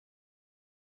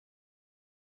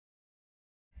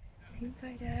seen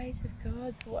by the eyes of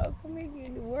gods, welcoming you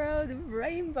in the world of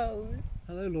rainbows.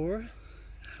 Hello Laura,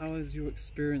 how is your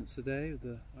experience today with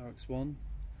the RX1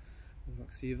 with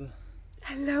roXiva?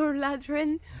 Hello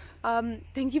Ladrin,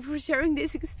 thank you for sharing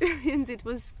this experience. It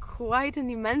was quite an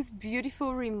immense,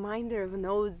 beautiful reminder of an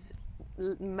old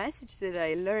message that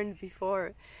I learned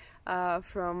before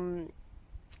from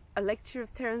a lecture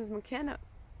of Terence McKenna.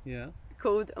 Yeah.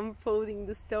 Called Unfolding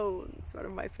the Stone. It's one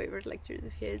of my favorite lectures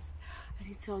of his, and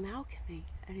it's on alchemy,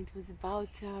 and it was about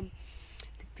the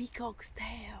peacock's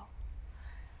tail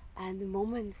and the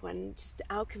moment when just the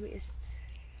alchemist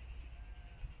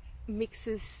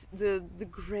mixes the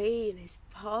grey in his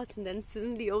pot, and then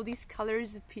suddenly all these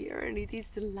colors appear, and it is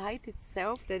the light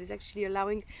itself that is actually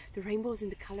allowing the rainbows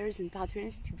and the colors and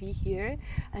patterns to be here.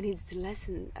 And it's the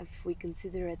lesson, if we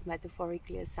consider it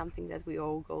metaphorically, as something that we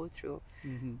all go through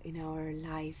in our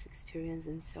life experience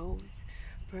and soul's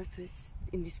purpose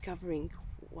in discovering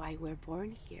why we're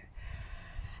born here.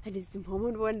 And it's the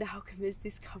moment when the alchemist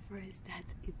discovers that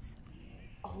it's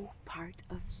all part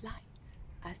of light,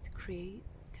 as the creator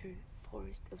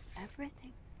force of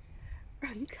everything,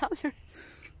 and colors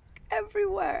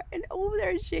everywhere in all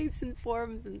their shapes and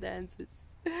forms and dances.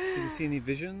 Did you see any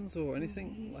visions or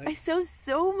anything? I saw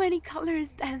so many colors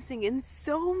dancing in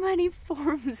so many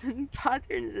forms and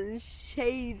patterns and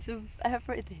shades of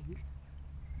everything.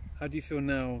 How do you feel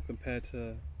now compared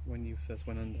to when you first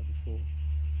went under before?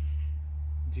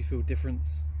 Do you feel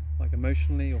difference, like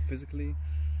emotionally or physically?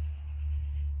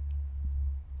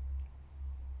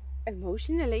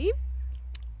 Emotionally,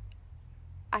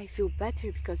 I feel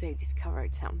better because I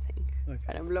discovered something. Okay.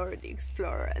 And I'm Lora the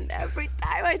Explorer, and every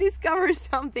time I discover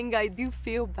something I do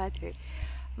feel better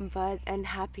and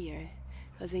happier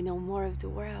because I know more of the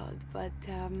world. But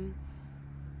I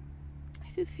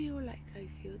do feel like I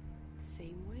feel the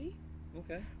same way.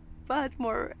 Okay. But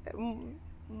more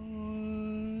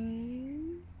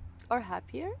or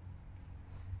happier.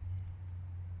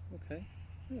 Okay.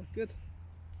 Yeah, good.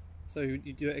 So you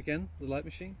do it again, the light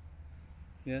machine?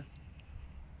 Yeah?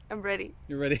 I'm ready.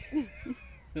 You're ready?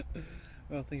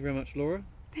 Well, thank you very much, Laura.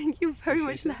 Thank you very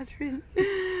much, Appreciate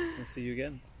Ladrin. I'll see you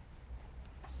again.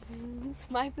 It's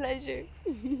my pleasure.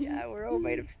 Yeah, we're all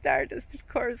made of stardust, of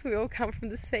course. We all come from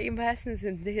the same essence,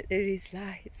 and it is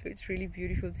light. So it's really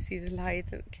beautiful to see the light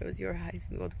and close your eyes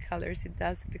and all the colors it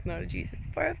does. The technology is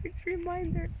a perfect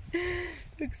reminder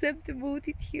to accept the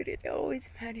multitude and all its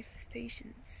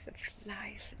manifestations of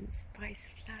life and spice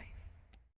of life.